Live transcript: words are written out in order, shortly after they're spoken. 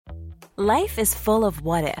Life is full of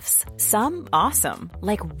what-ifs. Some awesome,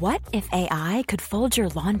 like what if AI could fold your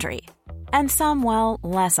laundry? And some, well,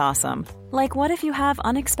 less awesome, like what if you have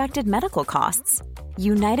unexpected medical costs?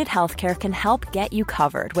 United Healthcare can help get you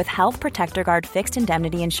covered with Health Protector Guard fixed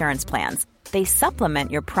indemnity insurance plans. They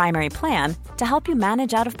supplement your primary plan to help you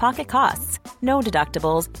manage out-of-pocket costs. No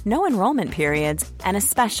deductibles, no enrollment periods, and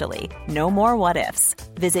especially no more what-ifs.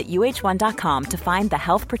 Visit uh1.com to find the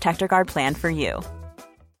Health Protector Guard plan for you.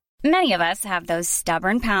 Many of us have those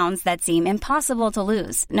stubborn pounds that seem impossible to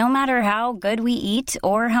lose, no matter how good we eat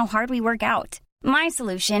or how hard we work out. My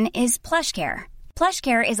solution is PlushCare.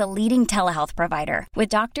 PlushCare is a leading telehealth provider with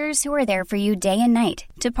doctors who are there for you day and night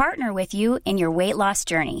to partner with you in your weight loss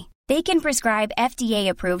journey. They can prescribe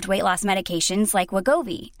FDA-approved weight loss medications like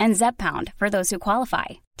Wegovy and Zepbound for those who qualify.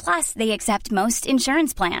 Plus, they accept most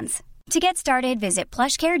insurance plans. To get started, visit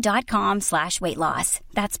plushcare.com/weight loss.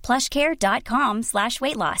 That's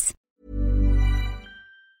plushcare.com/weight loss.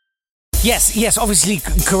 Yes, obviously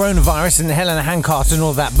coronavirus and Helena Hancock and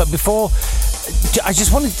all that. But before, I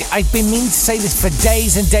just I've been meaning to say this for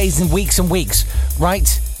days and days and weeks,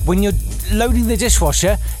 right? When you're loading the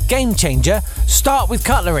dishwasher, game changer, start with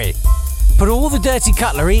cutlery. Put all the dirty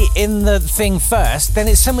cutlery in the thing first, then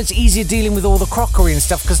it's so much easier dealing with all the crockery and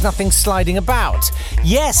stuff because nothing's sliding about.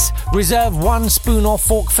 Yes, reserve one spoon or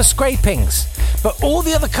fork for scrapings. But all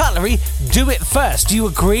the other cutlery, do it first. Do you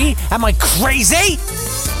agree? Am I crazy?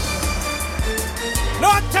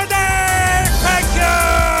 Not today! Thank you!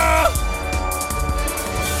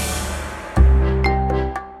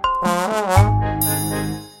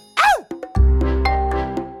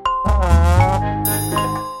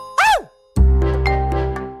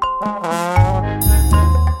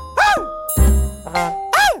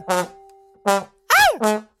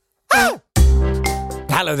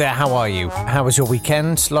 Hello there, how are you? How was your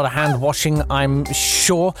weekend? A lot of hand washing, I'm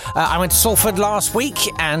sure. I went to Salford last week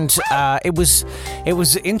and it was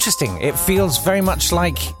interesting. It feels very much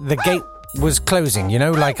like the gate was closing, you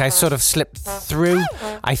know, like I sort of slipped through.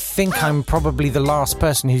 I think I'm probably the last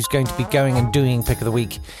person who's going to be going and doing Pick of the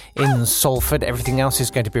Week in Salford. Everything else is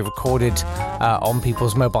going to be recorded on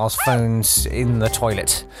people's mobile phones in the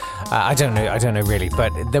toilet. I don't know really,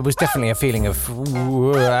 but there was definitely a feeling of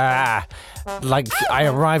like I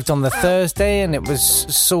arrived on the Thursday and it was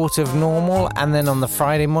sort of normal, and then on the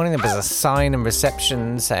Friday morning there was a sign and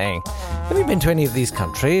reception saying, have you been to any of these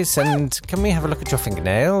countries, and can we have a look at your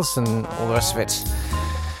fingernails and all the rest of it.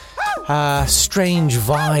 Strange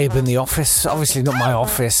vibe in the office. Obviously not my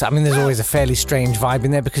office. I mean, there's always a fairly strange vibe in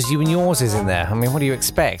there because you and yours is in there. I mean, what do you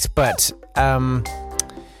expect? But I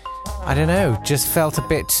don't know, just felt a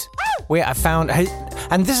bit weird. I found,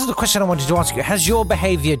 and this is the question I wanted to ask you, has your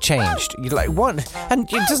behaviour changed? You're like, what?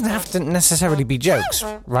 And it doesn't have to necessarily be jokes,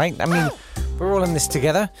 right? I mean, we're all in this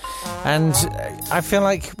together, and I feel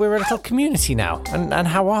like we're a little community now. And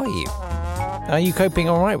how are you? Are you coping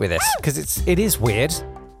all right with this? Because it is weird.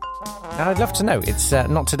 And I'd love to know. It's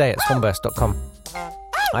not today at swanburst.com.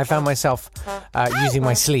 I found myself using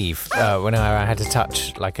my sleeve when I had to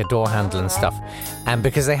touch like a door handle and stuff. And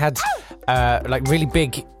because they had like really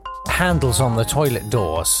big handles on the toilet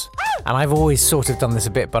doors, and I've always sort of done this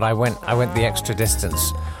a bit, but I went the extra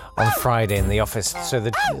distance on Friday in the office. So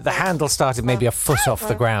the handle started maybe a foot off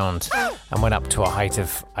the ground and went up to a height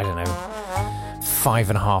of, I don't know,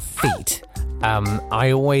 5.5 feet.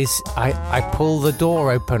 I pull the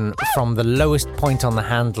door open from the lowest point on the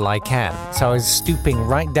handle I can. So I was stooping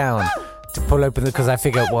right down to pull open because I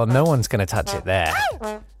figured, well, no one's going to touch it there.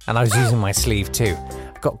 And I was using my sleeve too.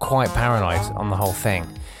 I got quite paranoid on the whole thing.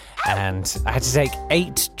 And I had to take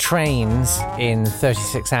 8 trains in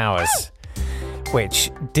 36 hours,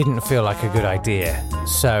 which didn't feel like a good idea.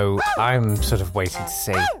 So I'm sort of waiting to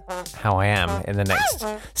see how I am in the next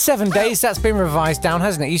 7 days. That's been revised down,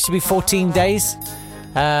 hasn't it? It used to be 14 days.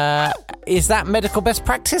 Is that medical best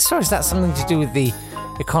practice, or is that something to do with the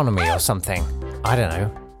economy or something? I don't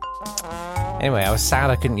know. Anyway, I was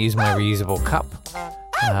sad I couldn't use my reusable cup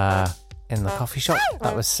in the coffee shop.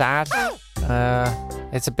 That was sad.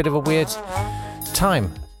 It's a bit of a weird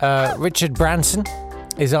time. Richard Branson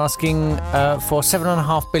is asking for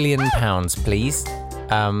 £7.5 billion, please.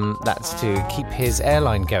 That's to keep his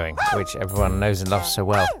airline going, which everyone knows and loves so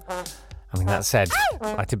well. I mean, that said,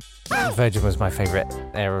 Virgin was my favourite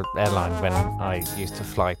airline when I used to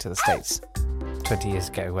fly to the States 20 years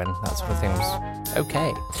ago, when that sort of thing was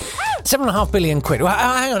okay. £7.5 billion. Well,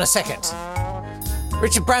 hang on a second.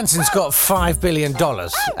 Richard Branson's got $5 billion,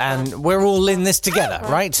 and we're all in this together,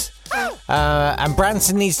 right? And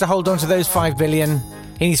Branson needs to hold on to those $5 billion.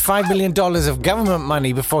 He needs $5 billion of government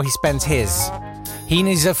money before he spends his. He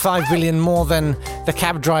needs a 5 billion more than the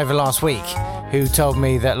cab driver last week, who told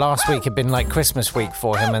me that last week had been like Christmas week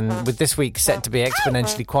for him, and with this week set to be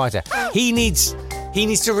exponentially quieter. He needs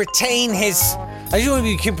to retain his... I just want to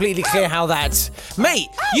be completely clear how that... Mate,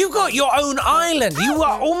 you got your own island. You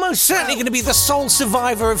are almost certainly going to be the sole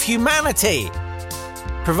survivor of humanity.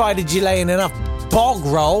 Provided you lay in enough bog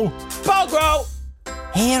roll. Bog roll!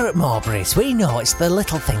 Here at Mowbray's, we know it's the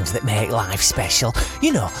little things that make life special.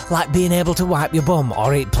 You know, like being able to wipe your bum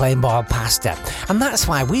or eat plain boiled pasta. And that's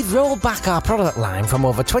why we've rolled back our product line from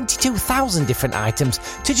over 22,000 different items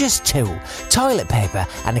to just 2, toilet paper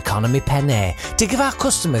and economy penne, to give our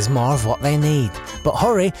customers more of what they need. But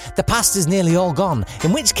hurry, the pasta's nearly all gone,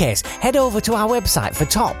 in which case, head over to our website for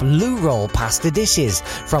top loo roll pasta dishes,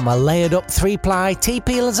 from a layered up 3-ply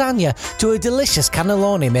TP lasagna to a delicious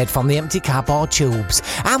cannelloni made from the empty cardboard tubes.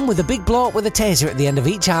 And with a big bloke with a taser at the end of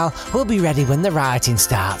each aisle, we'll be ready when the rioting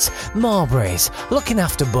starts. Mowbray's, looking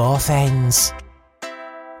after both ends.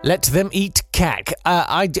 Let them eat cack.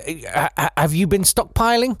 Have you been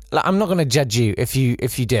stockpiling? I'm not going to judge you if you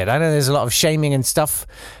did. I know there's a lot of shaming and stuff,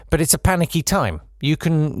 but it's a panicky time. You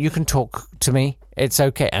can talk to me. It's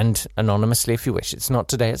okay, and anonymously if you wish. It's not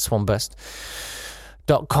today at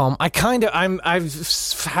swanburst.com. I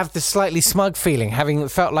have this slightly smug feeling, having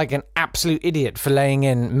felt like an absolute idiot for laying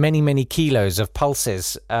in many kilos of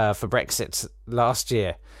pulses for Brexit last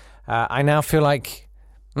year. I now feel like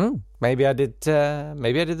maybe I did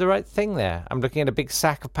the right thing there. I'm looking at a big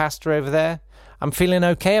sack of pasta over there. I'm feeling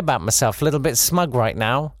okay about myself, a little bit smug right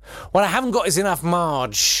now. What I haven't got is enough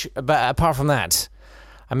Marge, but apart from that,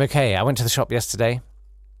 I'm okay. I went to the shop yesterday,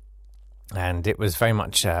 and it was very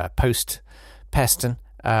much post-Peston,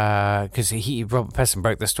 because Robert Peston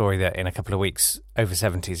broke the story that in a couple of weeks, over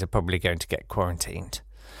 70s are probably going to get quarantined.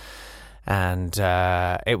 And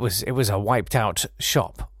it was a wiped-out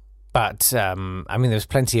shop. But, there was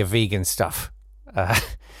plenty of vegan stuff.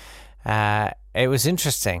 It was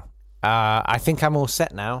interesting. I think I'm all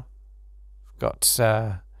set now. Got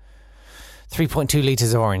 3.2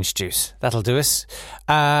 litres of orange juice. That'll do us.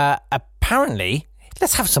 Apparently,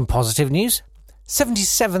 let's have some positive news.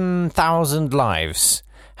 77,000 lives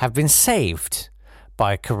have been saved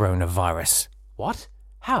by coronavirus. What?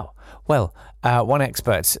 How? Well, one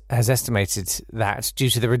expert has estimated that due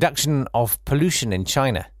to the reduction of pollution in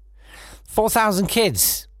China. 4,000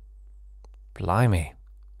 kids. Blimey.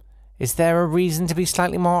 Is there a reason to be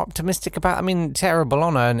slightly more optimistic about? Terrible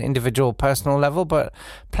on an individual personal level, but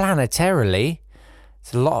planetarily,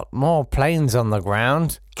 it's a lot more planes on the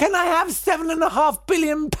ground. Can I have £7.5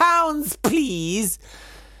 billion, please?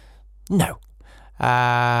 No.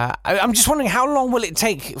 I'm just wondering, how long will it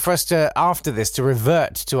take for us to, after this, to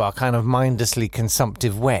revert to our kind of mindlessly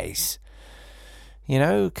consumptive ways? You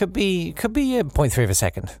know, could be 0.3 of a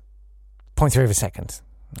second. 0.3 of a second.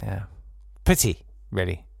 Yeah. Pity,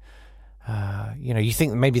 really. You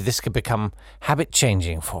think maybe this could become habit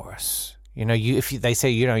changing for us. They say,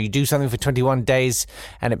 you do something for 21 days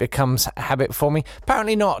and it becomes a habit forming.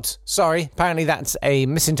 Apparently not. Sorry. Apparently that's a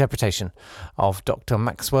misinterpretation of Dr.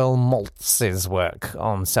 Maxwell Maltz's work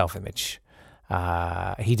on self-image.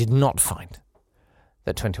 He did not find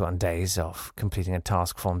that 21 days of completing a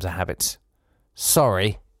task forms a habit.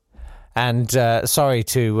 Sorry. And sorry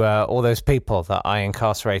to all those people that I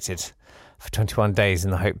incarcerated for 21 days in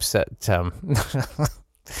the hopes that... that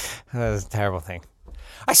was a terrible thing.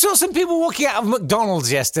 I saw some people walking out of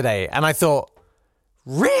McDonald's yesterday, and I thought,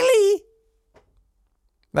 really?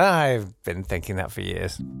 I've been thinking that for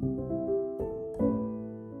years.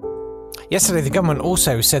 Yesterday, the government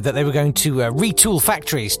also said that they were going to retool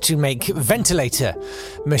factories to make ventilator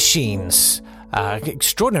machines.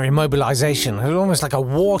 Extraordinary mobilisation, almost like a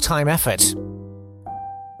wartime effort.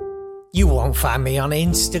 You won't find me on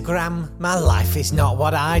Instagram. My life is not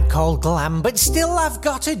what I'd call glam, but still I've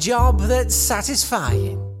got a job that's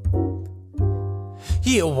satisfying.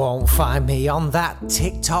 You won't find me on that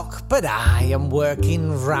TikTok, but I am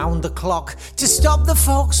working round the clock to stop the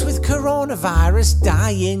folks with coronavirus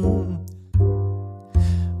dying.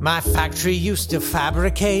 My factory used to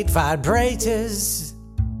fabricate vibrators,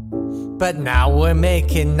 but now we're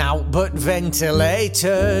making naught but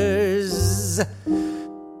ventilators.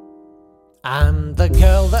 I'm the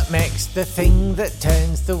girl that makes the thing that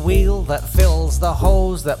turns the wheel, that fills the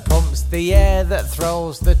hose, that pumps the air, that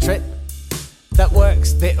throws the trip, that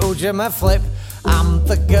works the Ujima flip. I'm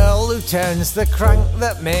the girl who turns the crank,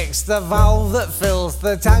 that makes the valve, that fills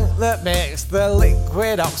the tank, that makes the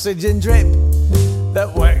liquid oxygen drip,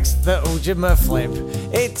 that works the Ujima flip.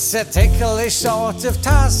 It's a ticklish sort of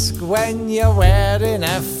task when you're wearing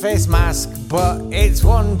a face mask, but it's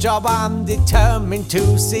one job I'm determined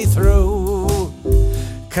to see through.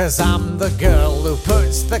 'Cause I'm the girl who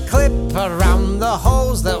puts the clip around the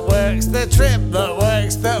holes, that works the trip, that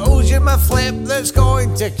works the Ujima flip, that's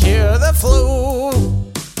going to cure the flu.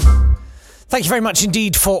 Thank you very much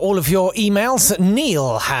indeed for all of your emails.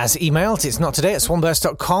 Neil has emailed. It's not today at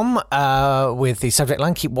swanburst.com with the subject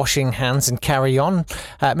line, keep washing hands and carry on.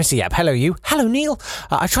 Mr. Yap, hello you. Hello Neil.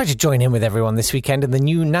 I tried to join in with everyone this weekend in the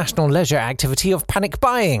new national leisure activity of panic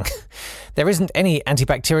buying. There isn't any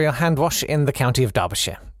antibacterial hand wash in the county of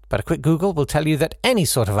Derbyshire, but a quick Google will tell you that any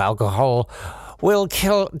sort of alcohol will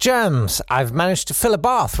kill germs. I've managed to fill a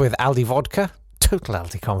bath with Aldi vodka. Total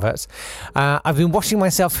Aldi converts. I've been washing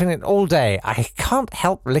myself in it all day. I can't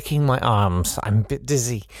help licking my arms. I'm a bit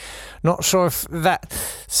dizzy. Not sure if that...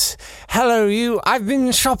 Hello, you. I've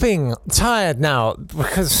been shopping. Tired now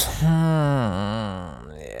because...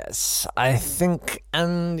 Yes, I think...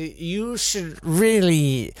 And you should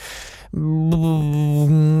really...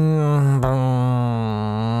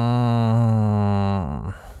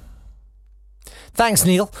 Thanks,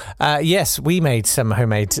 Neil. Yes, we made some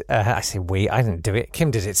homemade... I say we, I didn't do it.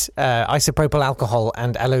 Kim did it. Isopropyl alcohol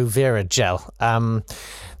and aloe vera gel.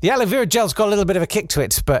 The aloe vera gel's got a little bit of a kick to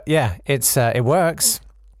it, but yeah, it works.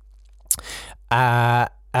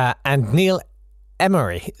 And Neil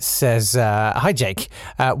Emery says, hi, Jake.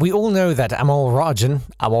 We all know that Amol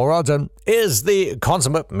Rajan is the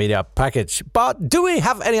consummate media package, but do we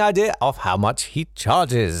have any idea of how much he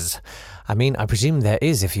charges? I mean, I presume there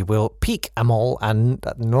is, if you will, peak Amol and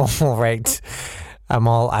normal rate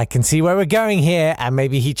Amol. I can see where we're going here, and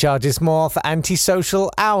maybe he charges more for antisocial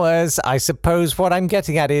hours. I suppose what I'm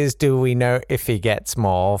getting at is, do we know if he gets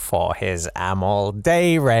more for his Amol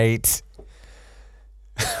day rate?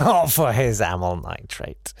 Or for his Amol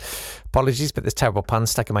nitrate? Apologies, but this terrible pun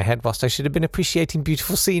stuck in my head whilst I should have been appreciating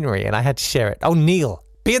beautiful scenery, and I had to share it. Oh, Neil,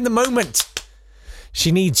 be in the moment.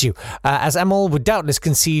 She needs you. As Amol would doubtless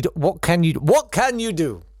concede, what can you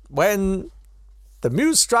do when the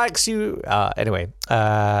muse strikes you? Anyway,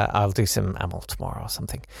 I'll do some Amol tomorrow or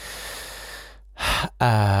something.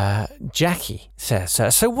 Jackie says,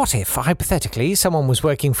 so what if, hypothetically, someone was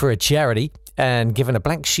working for a charity and given a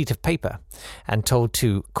blank sheet of paper and told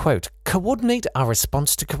to, quote, coordinate our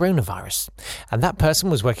response to coronavirus. And that person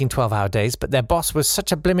was working 12-hour days, but their boss was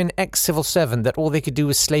such a blimmin' ex-civil servant that all they could do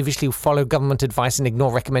was slavishly follow government advice and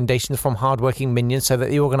ignore recommendations from hard-working minions, so that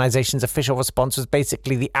the organisation's official response was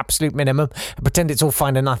basically the absolute minimum, and pretend it's all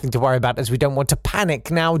fine and nothing to worry about, as we don't want to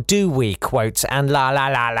panic now, do we? Quotes, and la la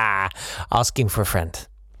la la. Asking for a friend.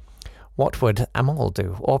 What would Amol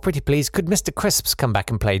do? Or pretty please, could Mr. Crisps come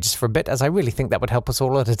back and play just for a bit, as I really think that would help us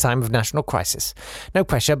all at a time of national crisis. No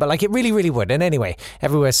pressure, but like it really, really would. And anyway,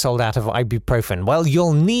 everywhere's sold out of ibuprofen. Well,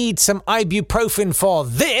 you'll need some ibuprofen for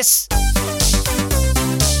this.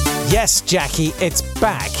 Yes, Jackie, it's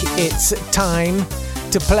back. It's time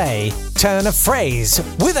to play Turn a Phrase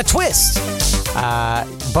with a Twist.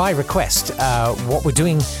 By request, what we're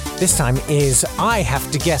doing this time is I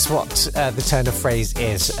have to guess what the turn of phrase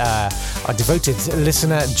is. Our devoted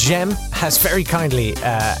listener, Jem, has very kindly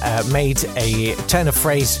made a turn of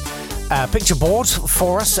phrase picture board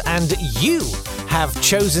for us, and you have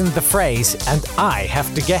chosen the phrase, and I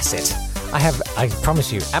have to guess it. I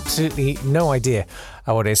promise you, absolutely no idea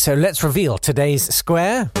what it is. So let's reveal today's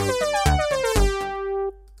square.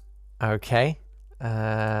 Okay.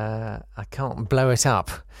 I can't blow it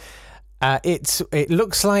up. It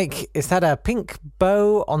looks like, is that a pink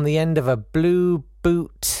bow on the end of a blue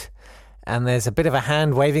boot? And there's a bit of a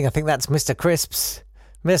hand waving. I think that's Mr. Crisps.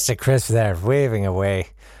 Mr. Crisps there, waving away.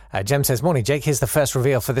 Jem says, morning, Jake. Here's the first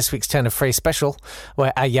reveal for this week's Turn of Phrase special,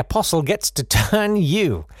 where a Yapostle gets to turn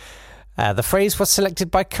you. The phrase was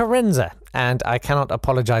selected by Carenza, and I cannot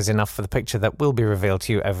apologise enough for the picture that will be revealed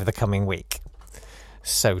to you over the coming week,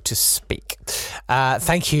 so to speak.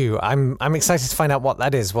 Thank you. I'm excited to find out what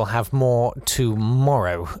that is. We'll have more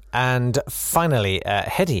tomorrow. And finally,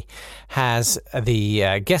 Hedy has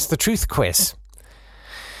the Guess the Truth quiz.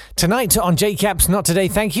 Tonight on Jake Yapp's Not Today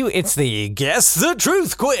Thank You, it's the Guess the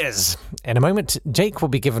Truth quiz. In a moment, Jake will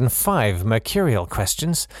be given 5 mercurial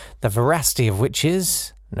questions, the veracity of which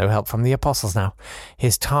is... no help from the apostles now.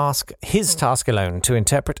 His task alone, to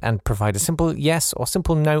interpret and provide a simple yes or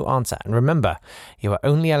simple no answer. And remember, you are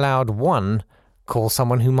only allowed one call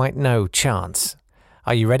someone who might know chance.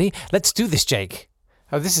 Are you ready? Let's do this, Jake.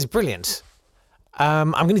 Oh, this is brilliant.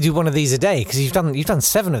 I'm going to do one of these a day because you've done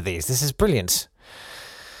 7 of these. This is brilliant.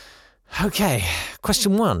 Okay,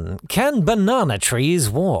 question 1. Can banana trees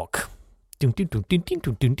walk? Can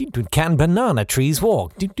banana trees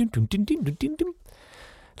walk?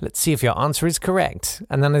 Let's see if your answer is correct.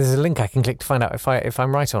 And then there's a link I can click to find out if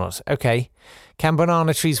I'm right or not. Okay. Can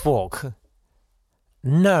banana trees walk?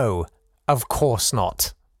 No, of course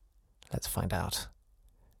not. Let's find out.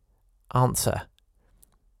 Answer.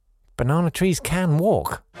 Banana trees can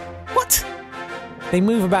walk. What? They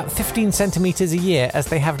move about 15 centimetres a year as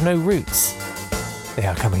they have no roots. They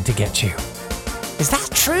are coming to get you. Is that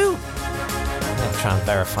true? I'll try and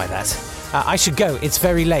verify that. I should go. It's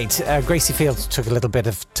very late. Gracie Fields took a little bit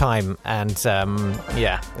of time, and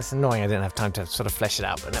yeah, it's annoying I didn't have time to sort of flesh it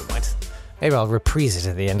out, but never mind. Maybe I'll reprise it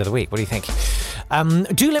at the end of the week. What do you think?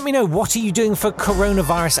 Do let me know, what are you doing for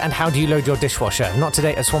coronavirus and how do you load your dishwasher?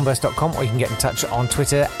 NotToday@swanburst.com, or you can get in touch on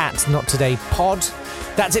Twitter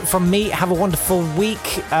 @NotTodayPod. That's it from me. Have a wonderful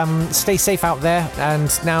week. Stay safe out there, and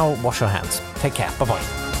now wash your hands. Take care. Bye-bye.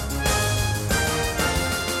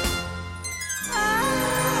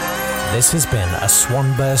 This has been a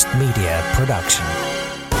Swanburst Media production.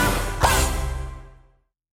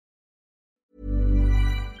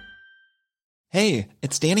 Hey,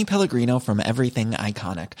 it's Danny Pellegrino from Everything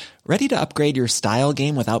Iconic. Ready to upgrade your style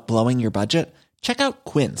game without blowing your budget? Check out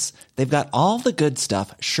Quince. They've got all the good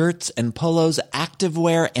stuff, shirts and polos,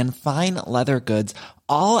 activewear, and fine leather goods,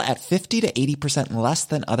 all at 50 to 80% less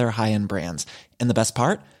than other high-end brands. And the best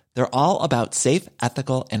part? They're all about safe,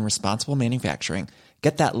 ethical, and responsible manufacturing.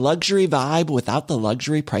 Get that luxury vibe without the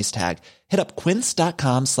luxury price tag. Hit up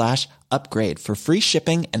quince.com/upgrade for free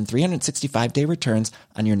shipping and 365-day returns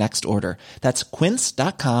on your next order. That's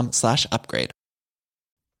quince.com/upgrade.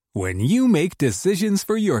 When you make decisions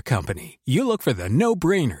for your company, you look for the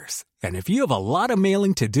no-brainers. And if you have a lot of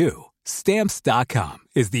mailing to do, Stamps.com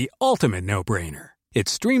is the ultimate no-brainer. It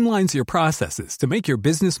streamlines your processes to make your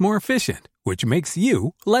business more efficient, which makes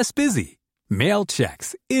you less busy. Mail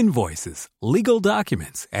checks, invoices, legal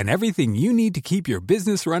documents, and everything you need to keep your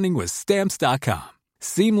business running with Stamps.com.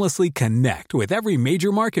 Seamlessly connect with every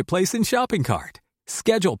major marketplace and shopping cart.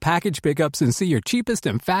 Schedule package pickups and see your cheapest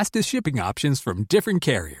and fastest shipping options from different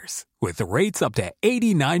carriers, with rates up to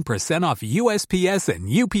 89% off USPS and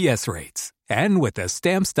UPS rates. And with the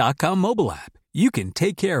Stamps.com mobile app, you can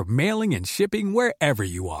take care of mailing and shipping wherever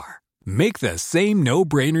you are. Make the same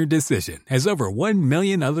no-brainer decision as over 1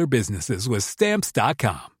 million other businesses with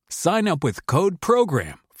Stamps.com. Sign up with code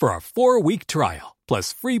PROGRAM for a 4-week trial,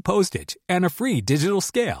 plus free postage and a free digital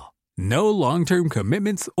scale. No long-term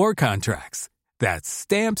commitments or contracts. That's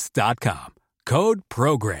Stamps.com. Code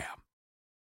PROGRAM.